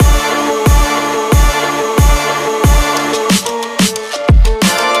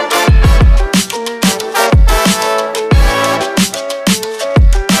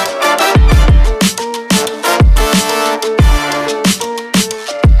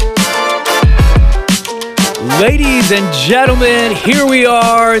Ladies and gentlemen, here we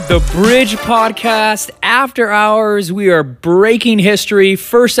are, the Bridge Podcast. After hours, we are breaking history,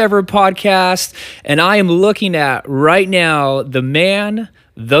 first ever podcast, and I am looking at right now the man,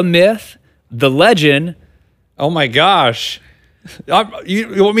 the myth, the legend. Oh my gosh.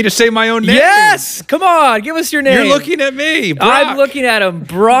 You want me to say my own name? Yes! Come on, give us your name. You're looking at me, Brock. I'm looking at him.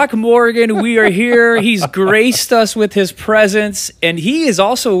 Brock Morgan, we are here. He's graced us with his presence, and he is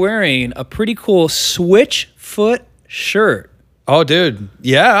also wearing a pretty cool Switchfoot shirt. Oh, dude.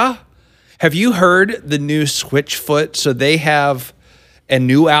 Yeah. Have you heard the new Switchfoot? So they have a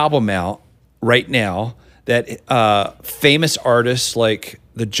new album out right now that famous artists like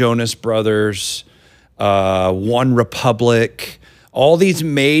the Jonas Brothers, One Republic, all these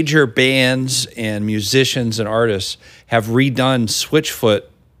major bands and musicians and artists have redone Switchfoot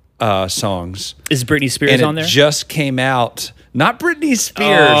songs. Is Britney Spears and on there? It just came out. Not Britney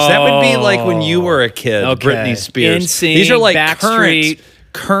Spears. That would be like when you were a kid. Okay. Britney Spears. NSYNC, These are like Backstreet.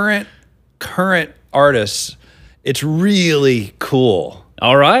 current artists. It's really cool.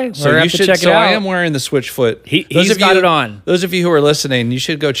 All right. So you should check it out. I am wearing the Switchfoot. He's got it on. Those of you who are listening, you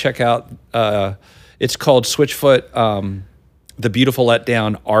should go check out. It's called Switchfoot, The Beautiful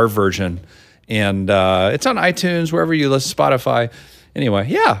Letdown, our version. And it's on iTunes, wherever you listen, Spotify. Anyway,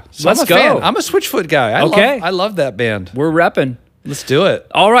 yeah. So Let's go. Fan. I'm a Switchfoot guy. I love that band. We're repping. Let's do it.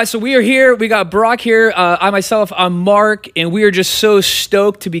 All right, so we are here. We got Brock here. I'm Mark, and we are just so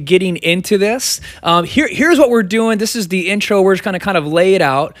stoked to be getting into this. Here's what we're doing. This is the intro. We're just going to kind of lay it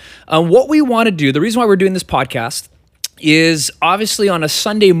out. What we want to do, the reason why we're doing this podcast is obviously on a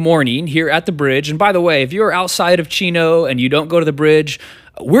Sunday morning here at the Bridge. And by the way, if you're outside of Chino and you don't go to the Bridge,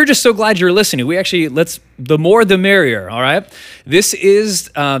 we're just so glad you're listening. The more the merrier, all right? This is,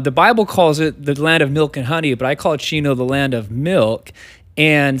 the Bible calls it the land of milk and honey, but I call Chino the land of milk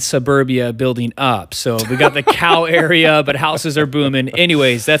and suburbia building up. So we got the cow area, but houses are booming.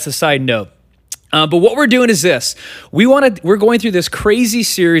 Anyways, that's a side note. But what we're doing is this. We're going through this crazy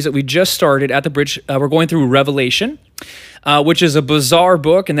series that we just started at the Bridge. We're going through Revelation, which is a bizarre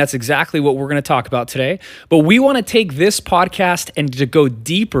book, and that's exactly what we're going to talk about today. But we want to take this podcast and to go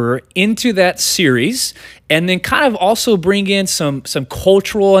deeper into that series, and then kind of also bring in some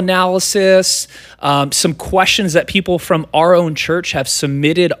cultural analysis, some questions that people from our own church have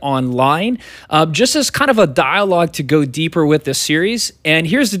submitted online, just as kind of a dialogue to go deeper with this series. And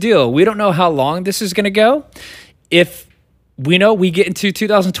here's the deal. We don't know how long this is going to go. If we know we get into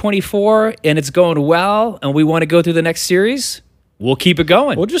 2024 and it's going well and we want to go through the next series, we'll keep it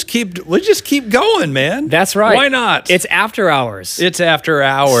going. We'll just keep going, man. That's right. Why not? It's after hours. It's after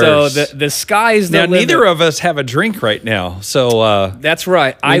hours. So the sky's the limit. Neither of us have a drink right now. So that's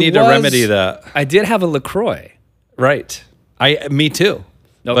right. We need to remedy that. I did have a LaCroix. Right. Me too.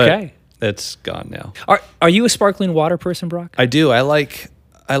 Okay. But it's gone now. Are you a sparkling water person, Brock? I do. I like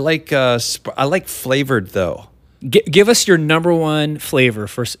flavored though. Give us your number one flavor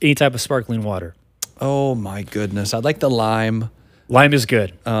for any type of sparkling water. Oh my goodness. I like the lime. Lime is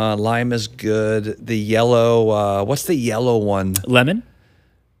good. Lime is good. The yellow, what's the yellow one? Lemon?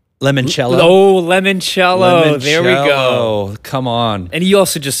 Limoncello. Oh, limoncello. There we go. Come on. And you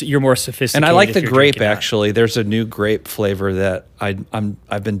also you're more sophisticated. And I like the grape, actually. There's a new grape flavor that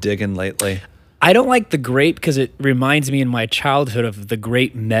I've been digging lately. I don't like the grape because it reminds me in my childhood of the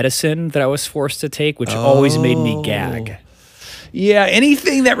grape medicine that I was forced to take, which always made me gag. Yeah,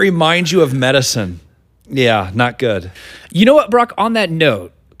 anything that reminds you of medicine. Yeah, not good. You know what, Brock? On that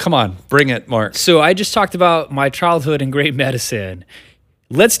note. Come on, bring it, Mark. So I just talked about my childhood and grape medicine.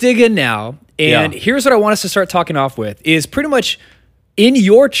 Let's dig in now. And here's what I want us to start talking off with is pretty much in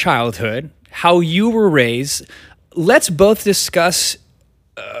your childhood, how you were raised. Let's both discuss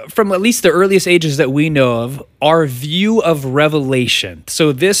from at least the earliest ages that we know of, our view of Revelation.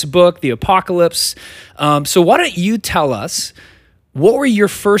 So this book, the Apocalypse. So why don't you tell us, what were your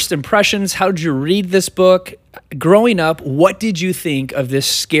first impressions? How did you read this book? Growing up, what did you think of this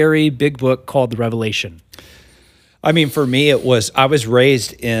scary big book called the Revelation? I mean, for me, I was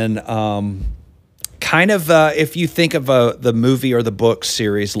raised in kind of, if you think of the movie or the book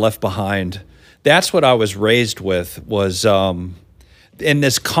series Left Behind, that's what I was raised with, was in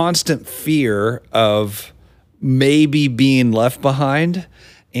this constant fear of maybe being left behind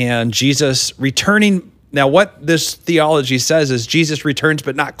and Jesus returning. Now, what this theology says is Jesus returns,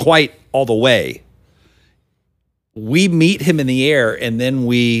 but not quite all the way. We meet him in the air and then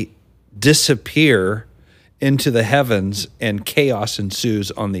we disappear into the heavens and chaos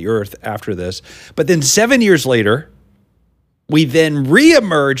ensues on the earth after this. But then 7 years later, we then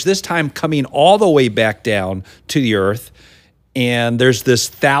reemerge, this time coming all the way back down to the earth. and there's this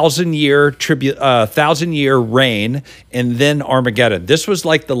 1,000-year reign, and then Armageddon. This was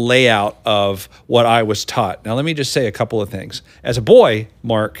like the layout of what I was taught. Now, let me just say a couple of things. As a boy,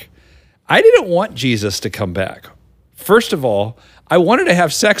 Mark, I didn't want Jesus to come back. First of all, I wanted to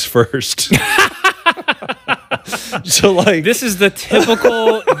have sex first. So, like, this is the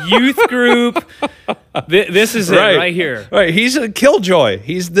typical youth group. This is it right here. Right, he's a killjoy.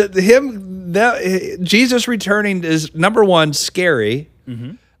 He's Jesus returning is number one scary,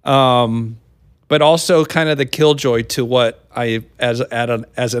 but also kind of the killjoy to what I as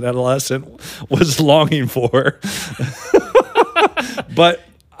an adolescent was longing for. But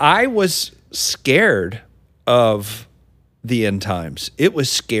I was scared of the end times. It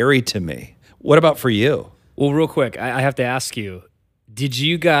was scary to me. What about for you? Well, real quick, I have to ask you, did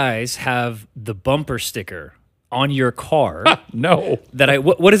you guys have the bumper sticker on your car? No.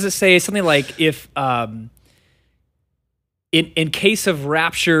 What does it say? Something like, if in case of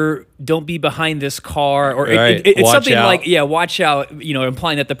rapture, don't be behind this car, or Right. it's Watch something out. like, watch out,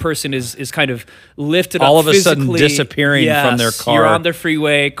 implying that the person is kind of lifted All up of a sudden physically. disappearing from their car. You're on the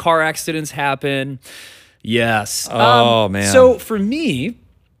freeway, car accidents happen. Yes. Oh, man. So for me,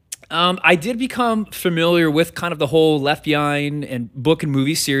 I did become familiar with kind of the whole Left Behind and book and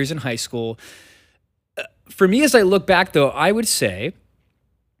movie series in high school. For me, as I look back, though, I would say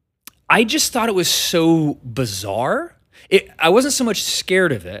I just thought it was so bizarre. I wasn't so much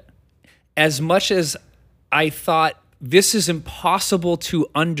scared of it as much as I thought this is impossible to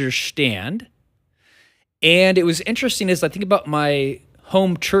understand. And it was interesting as I think about my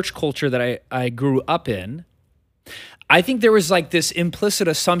home church culture that I grew up in. I think there was like this implicit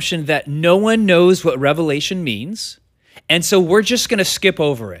assumption that no one knows what Revelation means, and so we're just going to skip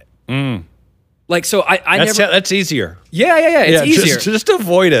over it. Like, so That's easier. Yeah, it's easier. Just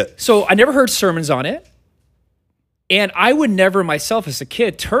avoid it. So I never heard sermons on it, and I would never myself as a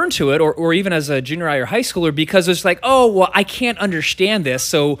kid turn to it, or even as a junior high or high schooler, because it's like, oh, well, I can't understand this,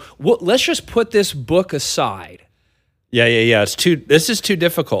 so let's just put this book aside. Yeah. This is too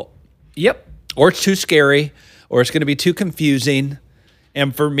difficult. Yep. Or it's too scary, or it's going to be too confusing.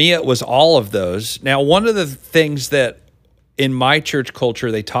 And for me, it was all of those. Now, one of the things that in my church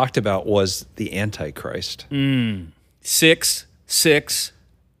culture they talked about was the Antichrist.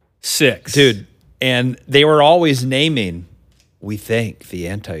 666. Dude, and they were always naming, we think the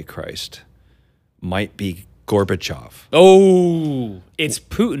Antichrist might be Gorbachev. Oh, it's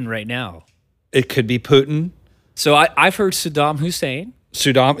Putin right now. It could be Putin. So I've heard Saddam Hussein.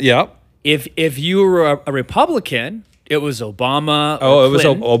 Saddam, yep. If you were a Republican, it was Obama. Oh, it was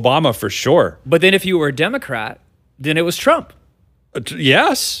Clinton. Obama for sure. But then if you were a Democrat, then it was Trump.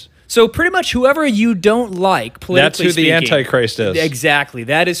 Yes. So pretty much whoever you don't like politically That's who the speaking, Antichrist is. Exactly.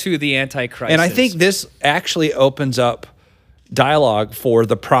 That is who the Antichrist And I is. think this actually opens up dialogue for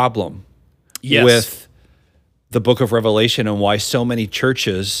the problem Yes. with the book of Revelation and why so many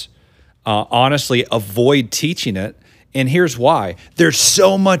churches honestly avoid teaching it. And here's why. There's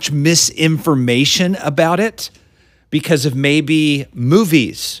so much misinformation about it because of maybe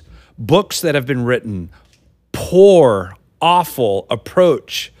movies, books that have been written, poor, awful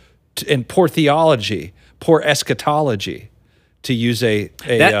approach and poor theology, poor eschatology, to use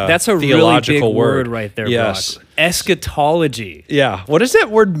that's a theological really big word right there, Yes. Brock. Eschatology. Yeah. What does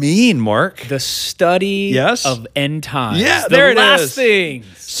that word mean, Mark? The study Yes. of end times. Yeah, the there it last is. things.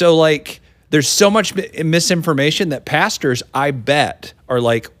 So, like, there's so much misinformation that pastors, I bet, are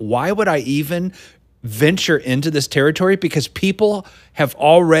like, why would I even venture into this territory? Because people have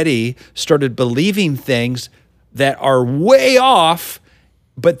already started believing things that are way off,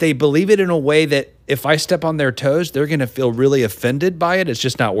 but they believe it in a way that if I step on their toes, they're going to feel really offended by it. It's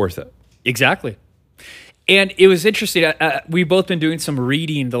just not worth it. Exactly. And it was interesting. We've both been doing some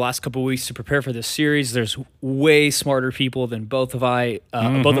reading the last couple of weeks to prepare for this series. There's way smarter people than both of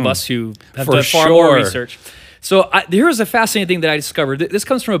us who have For done far more sure. research. So here's a fascinating thing that I discovered. This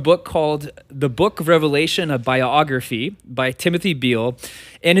comes from a book called The Book of Revelation, a biography by Timothy Beale.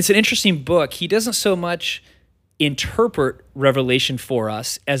 And it's an interesting book. He doesn't so much interpret Revelation for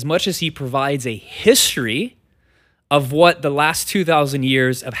us as much as he provides a history of what the last 2,000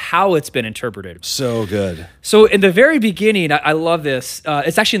 years of how it's been interpreted. So good. So in the very beginning, I love this.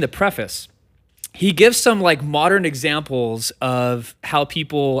 It's actually in the preface. He gives some like modern examples of how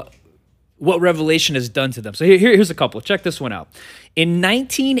what Revelation has done to them. So here's a couple. Check this one out. In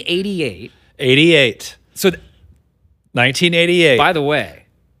 1988. 88. So 1988. by the way,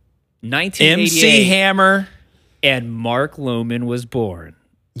 1988. MC Hammer. And Mark Lohman was born.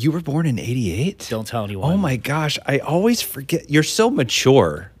 You were born in 88? Don't tell anyone. Oh my gosh, I always forget. You're so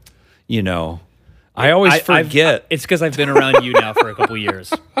mature, you know. I always forget. It's because I've been around you now for a couple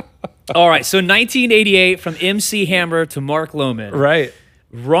years. All right, so 1988, from MC Hammer to Mark Lohman. Right.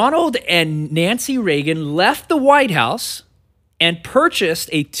 Ronald and Nancy Reagan left the White House and purchased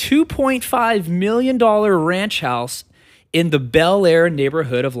a $2.5 million ranch house in the Bel Air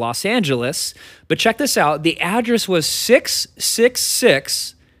neighborhood of Los Angeles. But check this out. The address was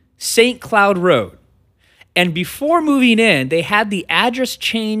 666 St. Cloud Road. And before moving in, they had the address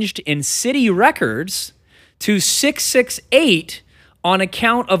changed in city records to 668 on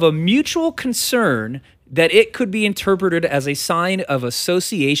account of a mutual concern that it could be interpreted as a sign of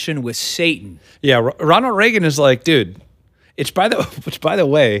association with Satan. Yeah, Ronald Reagan is like, dude, which by the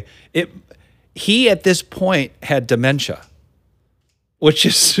way, he at this point had dementia, which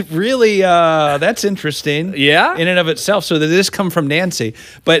is really that's interesting. Yeah, in and of itself. So did this come from Nancy?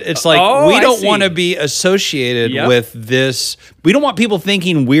 But it's like we don't want to be associated with this. We don't want people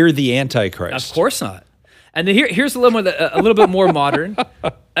thinking we're the Antichrist. Of course not. And then here's a little bit more modern.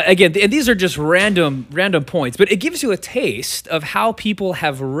 Again, and these are just random points, but it gives you a taste of how people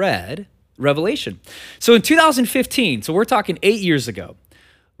have read Revelation. So in 2015, so we're talking 8 years ago,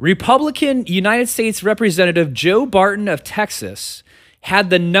 Republican United States Representative Joe Barton of Texas had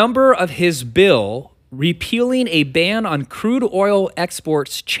the number of his bill repealing a ban on crude oil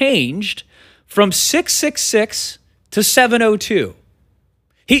exports changed from 666 to 702.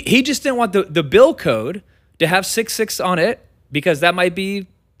 He just didn't want the bill code to have 66 on it because that might be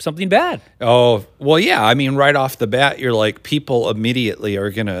something bad. Oh, well, yeah. I mean, right off the bat, you're like, people immediately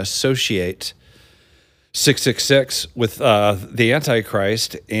are going to associate 666 with the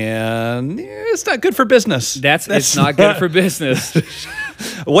Antichrist, and it's not good for business. It's not good for business.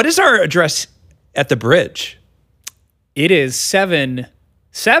 What is our address at the bridge? It is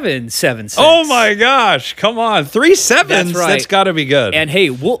 7776. Oh my gosh! Come on, 3 sevens. That's right. That's got to be good. And hey,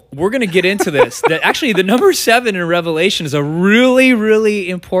 we're going to get into this. That actually, the number 7 in Revelation is a really, really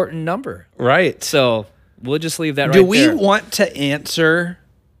important number. Right. So we'll just leave that right there. Do we there. want to answer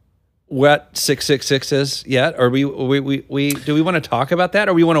what 666 is yet, or do we want to talk about that,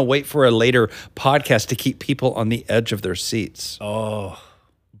 or we want to wait for a later podcast to keep people on the edge of their seats? Oh,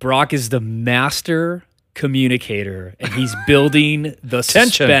 Brock is the master communicator, and he's building the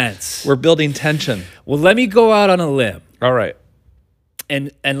tension. Suspense. We're building tension. Well, let me go out on a limb. All right.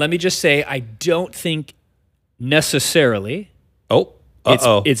 And let me just say, I don't think necessarily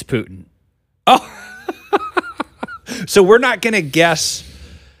it's Putin. Oh. So we're not going to guess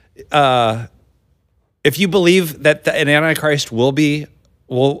if you believe that an Antichrist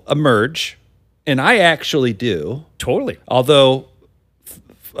will emerge, and I actually do. Totally. Although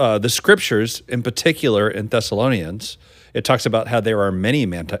the scriptures, in particular in Thessalonians, it talks about how there are many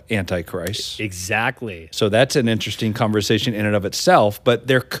antichrists. Exactly. So that's an interesting conversation in and of itself. But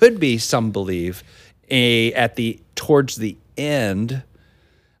there could be, some believe, towards the end,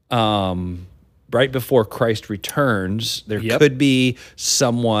 right before Christ returns, there could be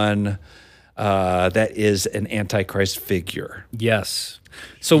someone that is an antichrist figure. Yes.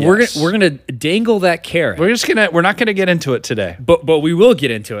 So we're gonna dangle that carrot. We're not gonna get into it today, but we will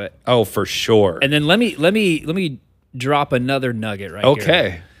get into it. Oh, for sure. And then let me drop another nugget right here.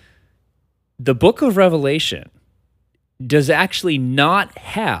 Okay. The book of Revelation does actually not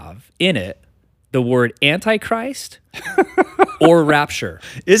have in it the word Antichrist or rapture.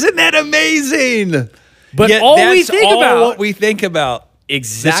 Isn't that amazing? But Yet all that's we think all about what we think about.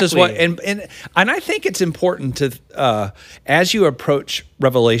 Exactly. This is what, and I think it's important to, as you approach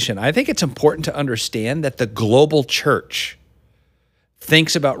Revelation, I think it's important to understand that the global church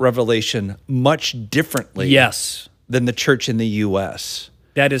thinks about Revelation much differently than the church in the U.S.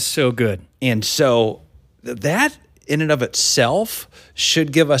 That is so good. And so that in and of itself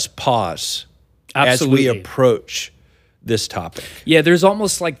should give us pause as we approach this topic. Yeah, there's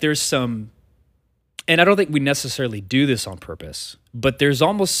almost like there's some, and I don't think we necessarily do this on purpose, but there's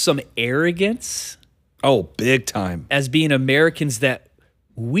almost some arrogance. Oh, big time. As being Americans, that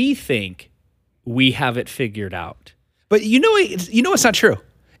we think we have it figured out. But it's not true.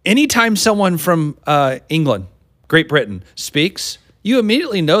 Anytime someone from England, Great Britain, speaks, you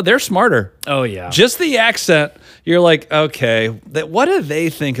immediately know they're smarter. Oh, yeah. Just the accent, you're like, okay, what do they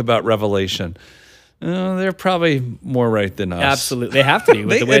think about Revelation? They're probably more right than us. Absolutely. They have to be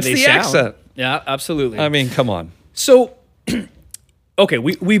with the way they sound. Accent. Yeah, absolutely. I mean, come on. So, okay,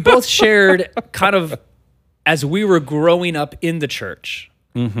 we both shared kind of, as we were growing up in the church,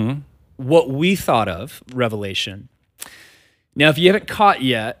 what we thought of Revelation. Now, if you haven't caught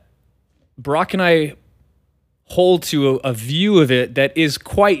yet, Brock and I hold to a view of it that is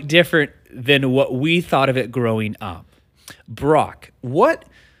quite different than what we thought of it growing up. Brock, what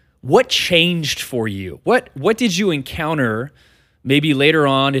what changed for you? What did you encounter maybe later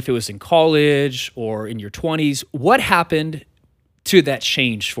on, if it was in college or in your 20s? What happened to that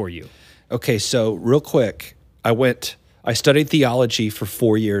change for you? Okay, so real quick, I studied theology for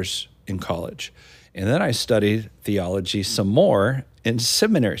 4 years in college, and then I studied theology some more in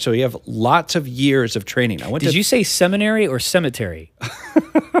seminary. So you have lots of years of training. Did you say seminary or cemetery?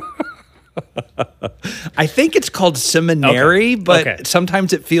 I think it's called seminary, but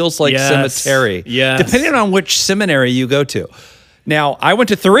sometimes it feels like cemetery. Yes. Depending on which seminary you go to. Now, I went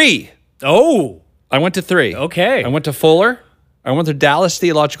to 3. Oh. I went to 3. Okay. I went to Fuller, I went to Dallas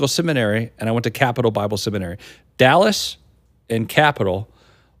Theological Seminary, and I went to Capital Bible Seminary. Dallas and Capital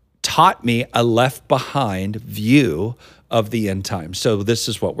taught me a left behind view of the end times. So this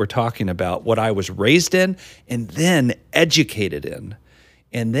is what we're talking about, what I was raised in and then educated in.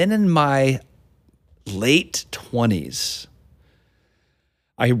 And then in my late 20s,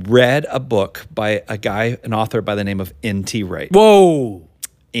 I read a book by an author by the name of N.T. Wright. Whoa.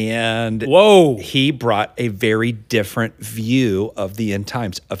 And Whoa. he brought a very different view of the end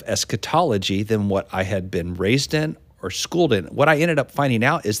times, of eschatology, than what I had been raised in or schooled in. What I ended up finding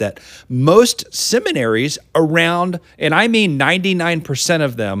out is that most seminaries around, and I mean 99%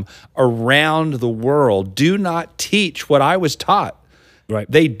 of them around the world, do not teach what I was taught. Right.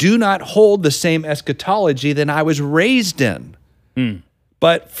 They do not hold the same eschatology than I was raised in.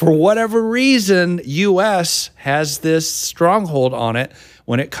 But for whatever reason, U.S. has this stronghold on it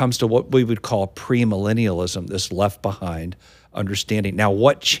when it comes to what we would call premillennialism, this left behind understanding. Now,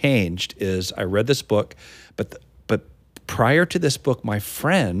 what changed is I read this book, but prior to this book, my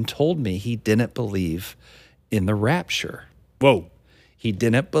friend told me he didn't believe in the rapture. Whoa. He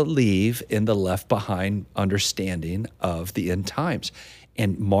didn't believe in the left behind understanding of the end times.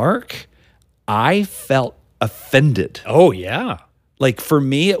 And Mark, I felt offended. Oh, yeah. Like for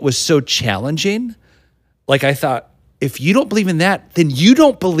me, it was so challenging. Like I thought, if you don't believe in that, then you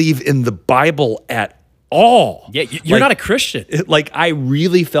don't believe in the Bible at all. Yeah, you're not a Christian. Like I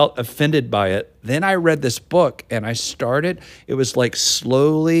really felt offended by it. Then I read this book and it was like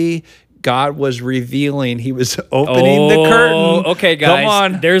slowly God was revealing, he was opening the curtain. Okay, guys. Come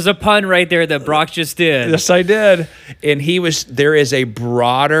on. There's a pun right there that Brock just did. Yes, I did. And there is a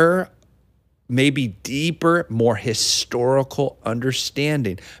broader, maybe deeper, more historical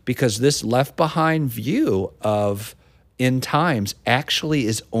understanding, because this left behind view of end times actually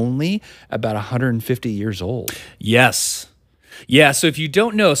is only about 150 years old. Yes. Yeah, so if you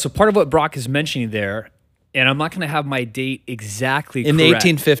don't know, so part of what Brock is mentioning there, and I'm not going to have my date exactly in correct.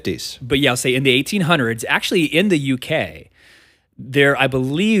 the 1850s. But yeah, I'll say in the 1800s, actually in the UK, there, I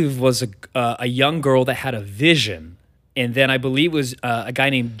believe, was a young girl that had a vision. And then I believe it was a guy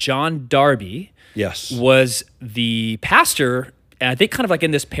named John Darby. Yes. Was the pastor, I think kind of like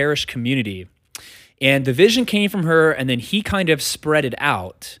in this parish community. And the vision came from her, and then he kind of spread it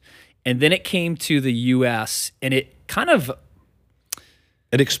out. And then it came to the U.S., and it kind of...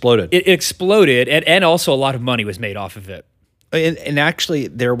 It exploded. It exploded, and also a lot of money was made off of it. And actually,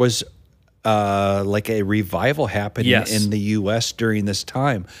 there was like a revival happening in the U.S. during this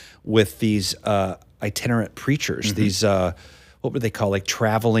time with these itinerant preachers, these, what would they call, like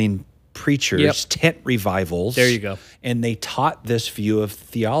traveling preachers, tent revivals. There you go. And they taught this view of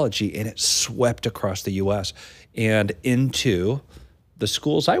theology, and it swept across the U.S. and into the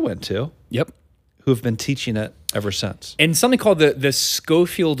schools I went to. Yep. Who have been teaching it ever since. And something called the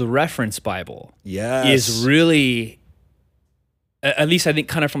Scofield Reference Bible is really, at least I think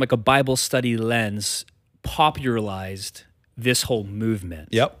kind of from like a Bible study lens, popularized this whole movement.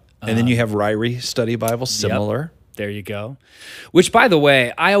 Yep. And then you have Ryrie Study Bible, similar. Yep. There you go. Which, by the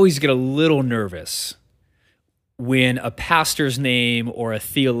way, I always get a little nervous when a pastor's name or a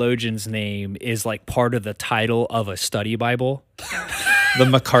theologian's name is like part of the title of a study Bible. The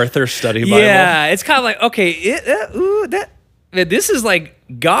MacArthur Study Bible. Yeah, it's kind of like, okay, this is like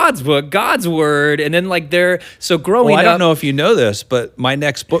God's book, God's word, and then like so growing up. I don't know if you know this, but my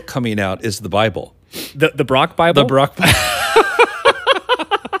next book coming out is the Bible. The Brock Bible? The Brock Bible.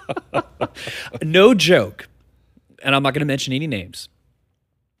 No joke, and I'm not going to mention any names.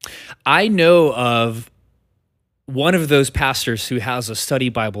 I know of one of those pastors who has a study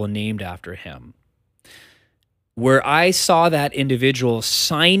Bible named after him, where I saw that individual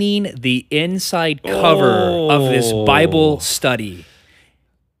signing the inside cover of this Bible study,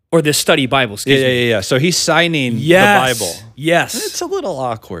 or this study Bible, excuse me. Yeah. So he's signing the Bible. Yes. It's a little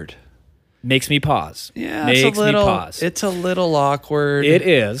awkward. Makes me pause. Yeah, Makes me pause. It's a little awkward. It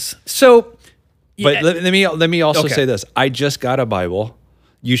is. So, but let me also say this. I just got a Bible.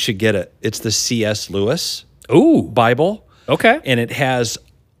 You should get it. It's the C.S. Lewis Bible. Okay. And it has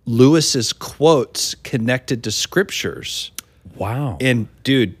Lewis's quotes connected to scriptures. Wow. And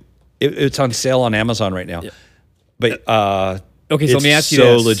dude, it's on sale on Amazon right now. But okay, so let me ask you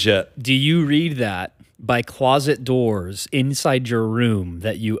so this. legit. Do you read that by closet doors inside your room,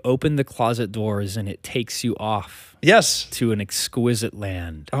 that you open the closet doors and it takes you off Yes. to an exquisite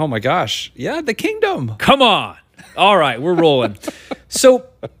land? Oh my gosh. Yeah, the kingdom. Come on. All right, we're rolling. So,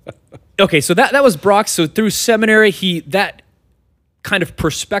 okay, so that was Brock. So through seminary, that kind of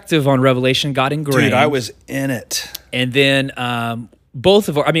perspective on Revelation got ingrained. Dude, I was in it. And then both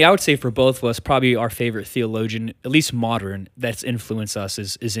of our, I mean, I would say for both of us, probably our favorite theologian, at least modern, that's influenced us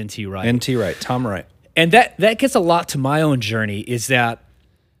is N.T. Wright. N.T. Wright, Tom Wright. And that gets a lot to my own journey, is that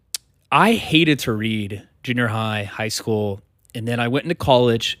I hated to read junior high, high school, and then I went into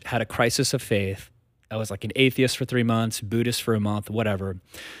college, had a crisis of faith. I was like an atheist for 3 months, Buddhist for a month, whatever.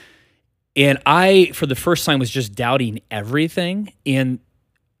 And I, for the first time, was just doubting everything. And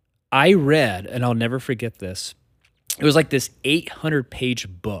I read, and I'll never forget this, it was like this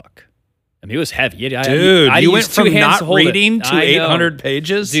 800-page book. I mean, it was heavy. Dude, I you went used two from hands not hold it. reading to I know. 800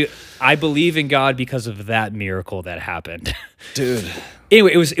 pages? Dude, I believe in God because of that miracle that happened. Dude.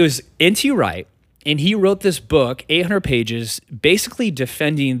 Anyway, it was N.T. Wright, and he wrote this book, 800 pages, basically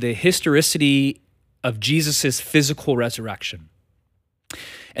defending the historicity of Jesus's physical resurrection.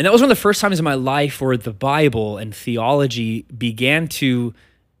 And that was one of the first times in my life where the Bible and theology began to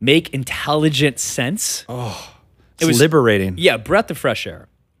make intelligent sense. Oh, it was liberating. Yeah, breath of fresh air.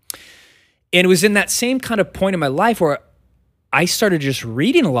 And it was in that same kind of point in my life where I started just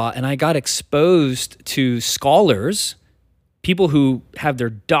reading a lot, and I got exposed to scholars, people who have their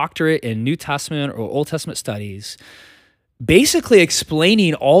doctorate in New Testament or Old Testament studies, basically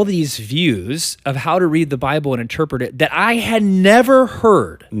explaining all these views of how to read the Bible and interpret it that I had never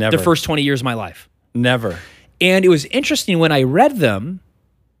heard Never. the first 20 years of my life. Never. And it was interesting when I read them,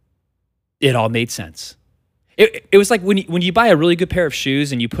 it all made sense. It was like when you buy a really good pair of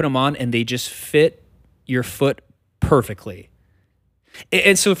shoes and you put them on and they just fit your foot perfectly.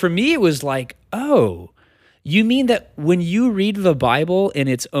 And so for me, it was like, oh, you mean that when you read the Bible in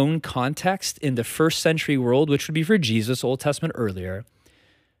its own context in the first century world, which would be for Jesus, Old Testament earlier,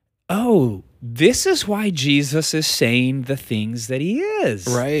 oh, this is why Jesus is saying the things that he is.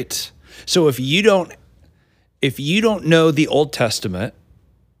 Right. So if you don't know the Old Testament,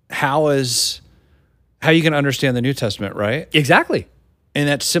 how you can understand the New Testament, right? Exactly. And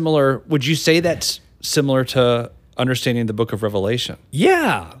that's similar. Would you say that's similar to understanding the book of Revelation?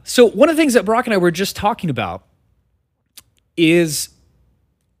 Yeah. So one of the things that Brock and I were just talking about is,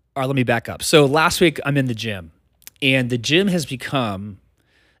 all right, let me back up. So last week I'm in the gym, and the gym has become,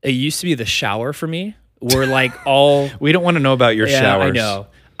 it used to be the shower for me. We're like all... We don't want to know about your showers. I know.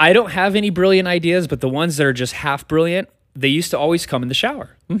 I don't have any brilliant ideas, but the ones that are just half brilliant, they used to always come in the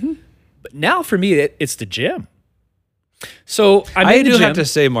shower. Mm-hmm. But now for me, it's the gym. So I do have to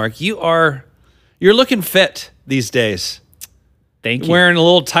say, Mark, you're looking fit these days. Thank you. Wearing a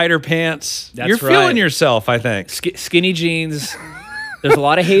little tighter pants. That's you're right. feeling yourself, I think. Skinny jeans. There's a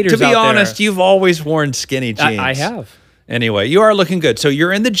lot of haters out there. To be honest, you've always worn skinny jeans. I have. Anyway, you are looking good. So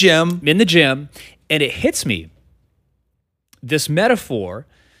you're in the gym. I'm in the gym, and it hits me, this metaphor,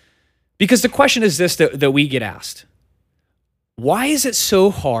 because the question is this that we get asked. Why is it so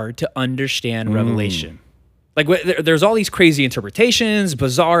hard to understand Revelation? Like, there's all these crazy interpretations,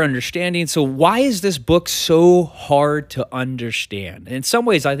 bizarre understanding. So why is this book so hard to understand? And in some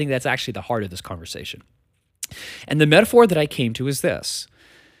ways, I think that's actually the heart of this conversation. And the metaphor that I came to is this.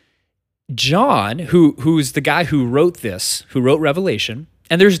 John, who's the guy who wrote Revelation,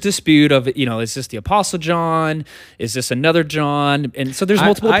 and there's dispute of, is this the Apostle John? Is this another John? And so there's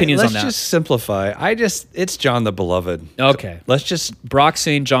multiple opinions on that. Let's just simplify. It's John the Beloved. Okay. Let's just... Brock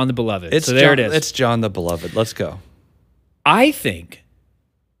saying John the Beloved. So there it is. It's John the Beloved. Let's go. I think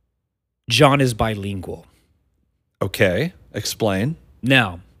John is bilingual. Okay. Explain.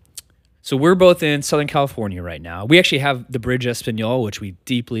 Now, so we're both in Southern California right now. We actually have the Bridge Espanol, which we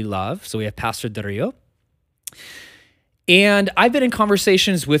deeply love. So we have Pastor Del Rio. And I've been in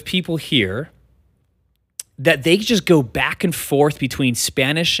conversations with people here that they just go back and forth between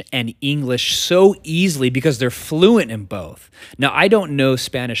Spanish and English so easily because they're fluent in both. Now, I don't know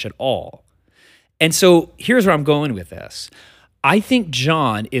Spanish at all. And so here's where I'm going with this. I think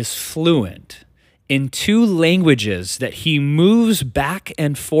John is fluent in two languages that he moves back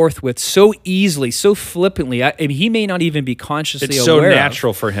and forth with so easily, so flippantly. I mean, he may not even be consciously aware. It's so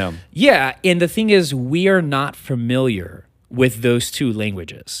natural for him. Yeah, and the thing is, we are not familiar with those two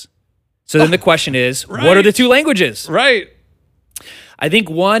languages. So then the question is, right. What are the two languages? Right. I think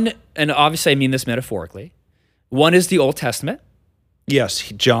one, and obviously I mean this metaphorically, one is the Old Testament, Yes,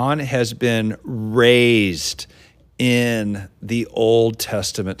 John has been raised in the Old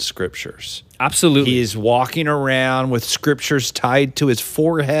Testament scriptures. Absolutely. He's walking around with scriptures tied to his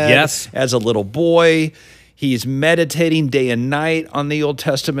forehead Yes. as a little boy. He's meditating day and night on the Old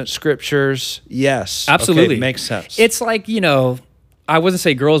Testament scriptures. Yes. Absolutely. Okay, makes sense. It's like, I wouldn't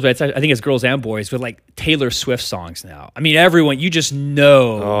say girls, but I think it's girls and boys with like Taylor Swift songs now. I mean, everyone, you just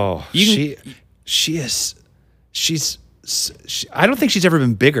know. Oh, she's I don't think she's ever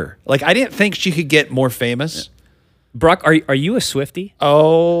been bigger. Like, I didn't think she could get more famous. Brock, are you a Swiftie?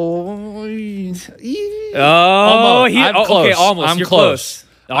 Oh, I'm close. Okay, almost. I'm You're close.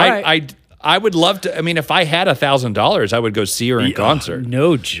 All right. I would love to. I mean, if I had $1,000, I would go see her in concert.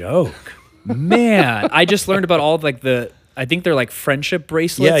 No joke. Man, I just learned about all like I think they're like friendship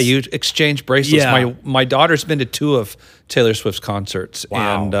bracelets. Yeah, you exchange bracelets. Yeah. My daughter's been to 2 of Taylor Swift's concerts.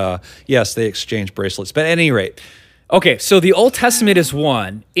 Wow. And yes, they exchange bracelets. But at any rate, Okay, so the Old Testament is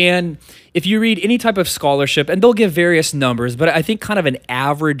one, and if you read any type of scholarship, and they'll give various numbers, but I think kind of an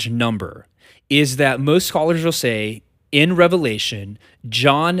average number is that most scholars will say in Revelation,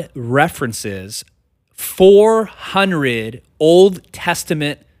 John references 400 Old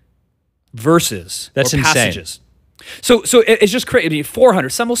Testament verses That's or insane. passages. So it's just crazy. I mean, 400.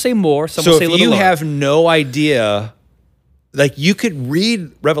 Some will say more, some will so say a if little you lower. have no idea, like you could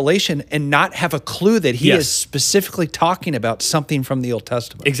read Revelation and not have a clue that he Yes. is specifically talking about something from the Old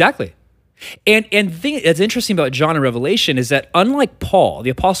Testament. Exactly. And the thing that's interesting about John in Revelation is that unlike Paul,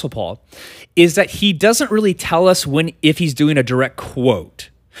 the Apostle Paul, is that he doesn't really tell us if he's doing a direct quote.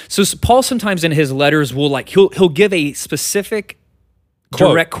 So Paul sometimes in his letters will he'll give a specific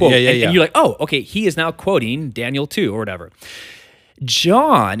direct quote. Yeah, and you're like, oh, okay, he is now quoting Daniel 2 or whatever.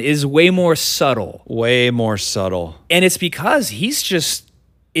 John is way more subtle. Way more subtle. And it's because he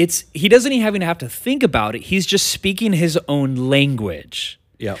doesn't even have to think about it. He's just speaking his own language.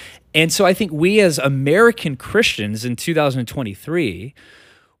 Yeah. And so I think we as American Christians in 2023,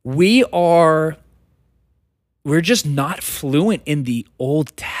 we're just not fluent in the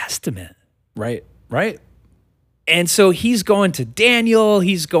Old Testament. Right. And so he's going to Daniel,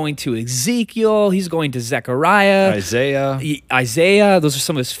 he's going to Ezekiel, he's going to Zechariah, Isaiah. Those are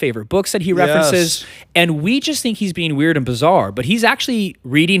some of his favorite books that he references. Yes. And we just think he's being weird and bizarre, but he's actually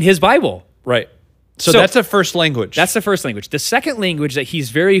reading his Bible. Right. So that's the first language. That's the first language. The second language that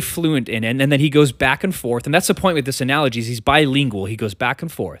he's very fluent in, and then he goes back and forth, and that's the point with this analogy, is he's bilingual. He goes back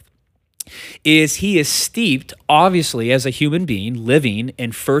and forth. Is he is steeped, obviously, as a human being living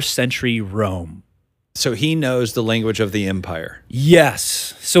in first century Rome. So he knows the language of the empire.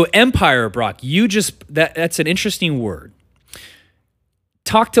 Yes. So empire, Brock, that's an interesting word.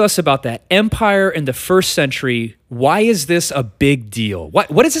 Talk to us about that. Empire in the first century. Why is this a big deal? What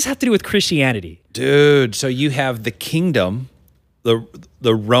does this have to do with Christianity? Dude, so you have the kingdom, the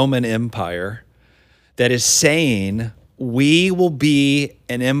Roman Empire, that is saying we will be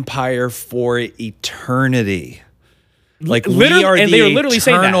an empire for eternity. Like we are and the they are literally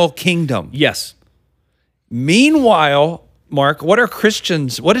saying that. eternal kingdom. Yes. Meanwhile, Mark, what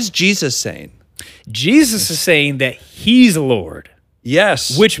is Jesus saying? Jesus is saying that he's Lord.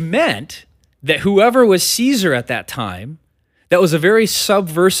 Yes. Which meant that whoever was Caesar at that time, that was a very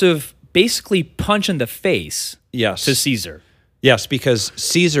subversive, basically punch in the face Yes. to Caesar. Yes, because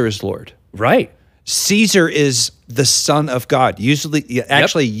Caesar is Lord. Right. Caesar is the Son of God.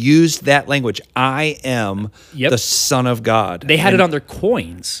 Actually used that language. I am the Son of God. They had it on their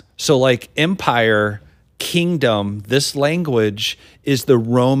coins. So like empire, kingdom, this language is the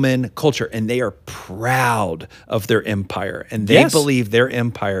Roman culture, and they are proud of their empire, and they believe their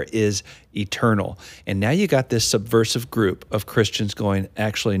empire is eternal. And now you got this subversive group of Christians going,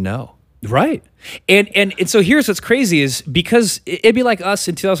 actually, no. Right. And so here's what's crazy is because it'd be like us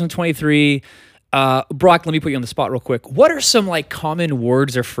in 2023. Brock, let me put you on the spot real quick. What are some like common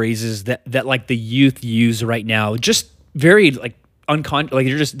words or phrases that like the youth use right now? Just very like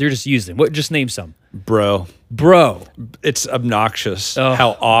they're just using. What? Just name some. Bro. It's obnoxious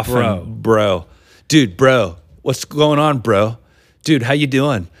how often bro. Dude, bro. What's going on, bro? Dude, how you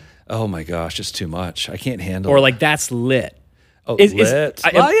doing? Oh my gosh, it's too much. I can't handle it. Or like that's lit. Oh,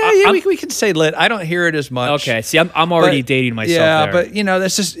 lit. We can say lit. I don't hear it as much. Okay, see, I'm already dating myself there. But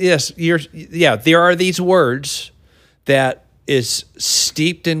that's just, there are these words that is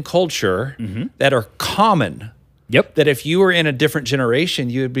steeped in culture that are common. Yep. That if you were in a different generation,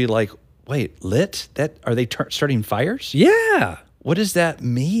 you would be like, wait, lit? Are they starting fires? Yeah. What does that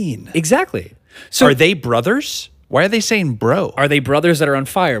mean? Exactly. So are they brothers? Why are they saying bro? Are they brothers that are on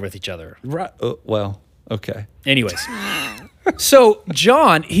fire with each other? Well, okay. Anyways. So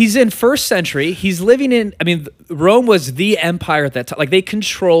John, he's in first century. He's living in, I mean, Rome was the empire at that time. Like they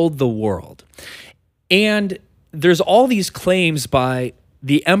controlled the world. And there's all these claims by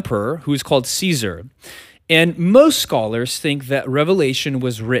the emperor, who's called Caesar. And most scholars think that Revelation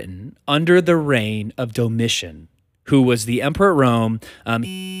was written under the reign of Domitian, who was the emperor at Rome,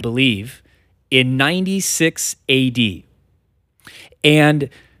 I believe, in 96 AD. And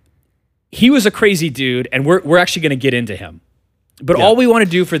he was a crazy dude, and we're actually going to get into him. But all we want to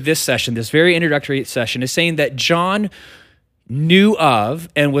do for this session, this very introductory session, is saying that John knew of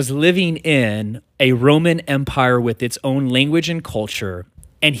and was living in a Roman Empire with its own language and culture.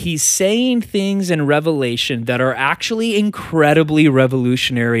 And he's saying things in Revelation that are actually incredibly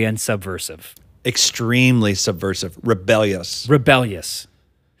revolutionary and subversive. Extremely subversive, rebellious. Rebellious.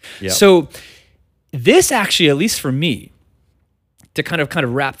 Yep. So this actually, at least for me, to kind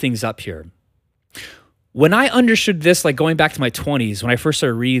of wrap things up here, when I understood this, like going back to my 20s, when I first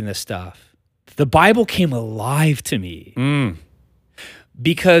started reading this stuff, the Bible came alive to me.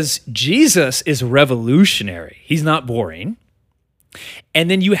 Because Jesus is revolutionary. He's not boring. And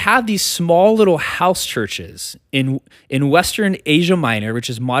then you have these small little house churches in Western Asia Minor, which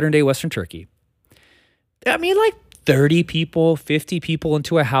is modern day Western Turkey. I mean, like 30 people, 50 people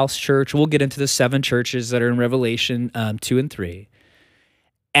into a house church. We'll get into the 7 churches that are in Revelation 2 and 3.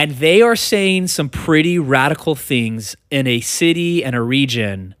 And they are saying some pretty radical things in a city and a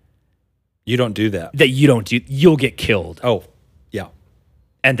region. You don't do that. That you don't do. You'll get killed. Oh, yeah.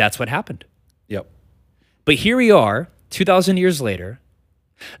 And that's what happened. Yep. But here we are, 2,000 years later.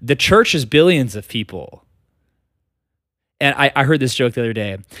 The church is billions of people. And I heard this joke the other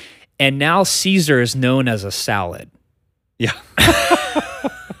day. And now Caesar is known as a salad. Yeah.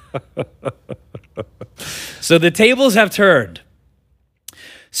 So the tables have turned.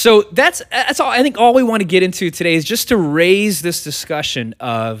 So that's all. I think all we want to get into today is just to raise this discussion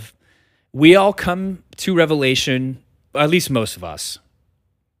of we all come to Revelation, at least most of us,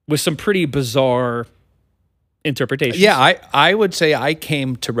 with some pretty bizarre interpretations. Yeah, I would say I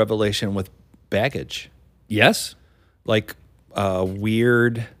came to Revelation with baggage. Yes. Like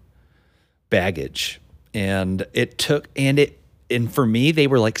weird baggage. And and for me, they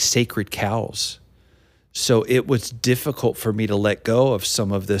were like sacred cows. So it was difficult for me to let go of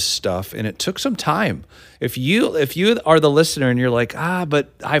some of this stuff, and it took some time. If you are the listener and you're like,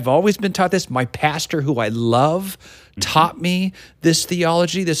 but I've always been taught this, my pastor who I love taught me this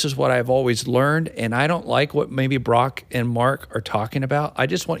theology, this is what I've always learned, and I don't like what maybe Brock and Mark are talking about, I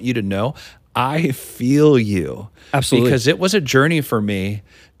just want you to know I feel you. Absolutely. Because it was a journey for me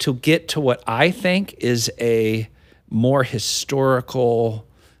to get to what I think is a more historical,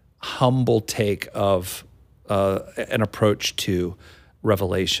 humble take of an approach to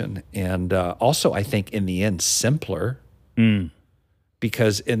Revelation. And also, I think in the end, simpler.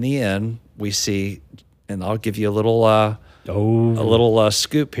 Because in the end, we see, and I'll give you a little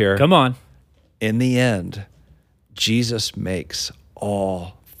scoop here. Come on. In the end, Jesus makes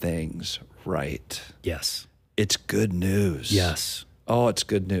all things right. Yes. It's good news. Yes. Oh, it's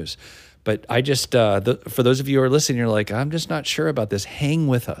good news. But I just, for those of you who are listening, you're like, I'm just not sure about this. Hang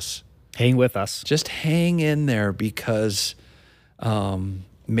with us. Hang with us. Just hang in there because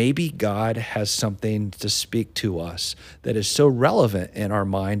maybe God has something to speak to us that is so relevant in our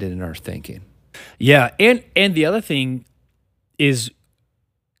mind and in our thinking. Yeah. And the other thing is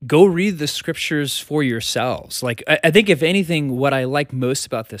go read the scriptures for yourselves. Like, I think if anything, what I like most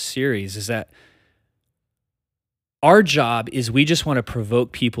about this series is that our job is we just want to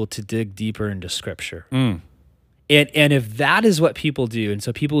provoke people to dig deeper into scripture. And if that is what people do, and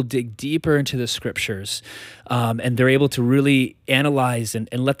so people dig deeper into the scriptures, and they're able to really analyze and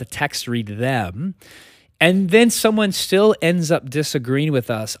let the text read them, and then someone still ends up disagreeing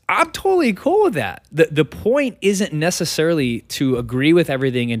with us, I'm totally cool with that. The point isn't necessarily to agree with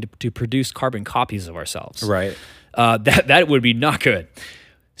everything and to produce carbon copies of ourselves. Right. That would be not good.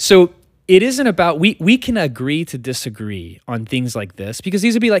 So it isn't about, we can agree to disagree on things like this because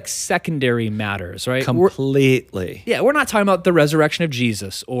these would be like secondary matters, right? Completely. We're not talking about the resurrection of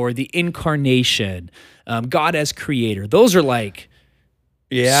Jesus or the incarnation, God as creator. Those are like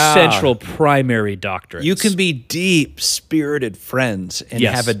central primary doctrines. You can be deep spirited friends and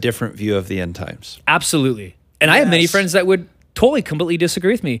Yes. have a different view of the end times. Absolutely. And I have many Yes. friends that would totally completely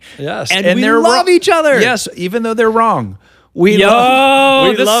disagree with me. Yes. And we they're love wrong. each other. Yes, even though they're wrong. We the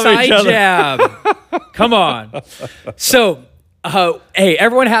love side each other. jab. Come on. So, hey,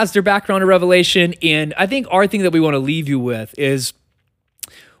 everyone has their background in Revelation, and I think our thing that we want to leave you with is,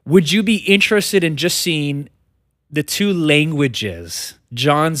 would you be interested in just seeing the two languages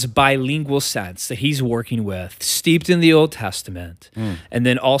John's bilingual sense that he's working with, steeped in the Old Testament, and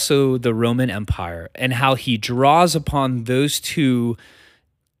then also the Roman Empire, and how he draws upon those two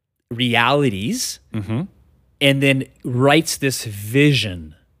realities and then writes this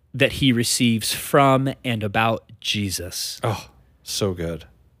vision that he receives from and about Jesus. Oh, so good.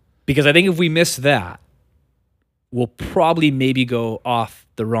 Because I think if we miss that, we'll probably maybe go off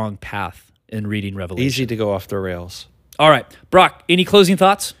the wrong path in reading Revelation. Easy to go off the rails. All right. Brock, any closing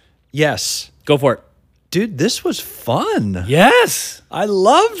thoughts? Yes. Go for it. Dude, this was fun. Yes. I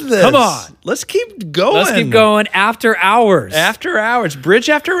loved this. Come on. Let's keep going. Let's keep going. After hours. After hours. Bridge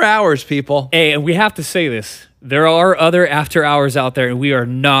after hours, people. Hey, and we have to say this. There are other after hours out there, and we are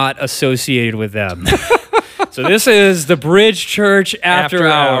not associated with them. So this is the Bridge Church After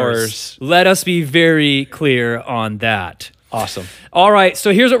Hours. Let us be very clear on that. Awesome. All right,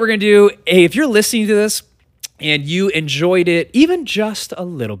 so here's what we're going to do. Hey, if you're listening to this and you enjoyed it even just a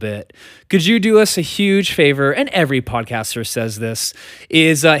little bit, could you do us a huge favor? And every podcaster says this,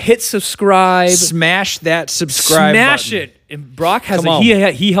 is hit subscribe. Smash that subscribe Smash button. it. And Brock has Come on.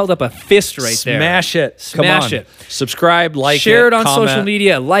 he held up a fist right there. Smash it. Smash Come on. it. Subscribe, like it, Share it on comment. social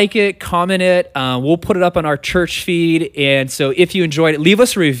media. Like it, comment it. We'll put it up on our church feed. And so if you enjoyed it, leave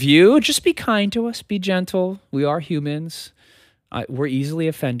us a review. Just be kind to us. Be gentle. We are humans. We're easily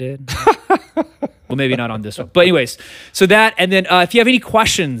offended. Well, maybe not on this one. But anyways, so that, and then if you have any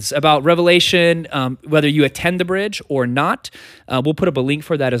questions about Revelation, whether you attend the Bridge or not, we'll put up a link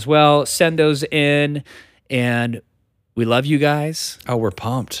for that as well. Send those in, and we love you guys. Oh, we're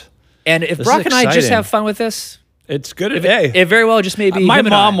pumped. And if This Brock is and I just exciting. have fun with this, It's good. it very well just maybe my him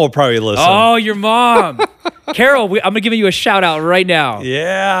and mom I. will probably listen. Oh, your mom. Carol, I'm going to give you a shout out right now.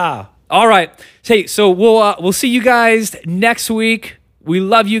 Yeah. All right. Hey, so we'll see you guys next week. We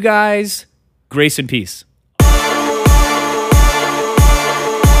love you guys. Grace and peace.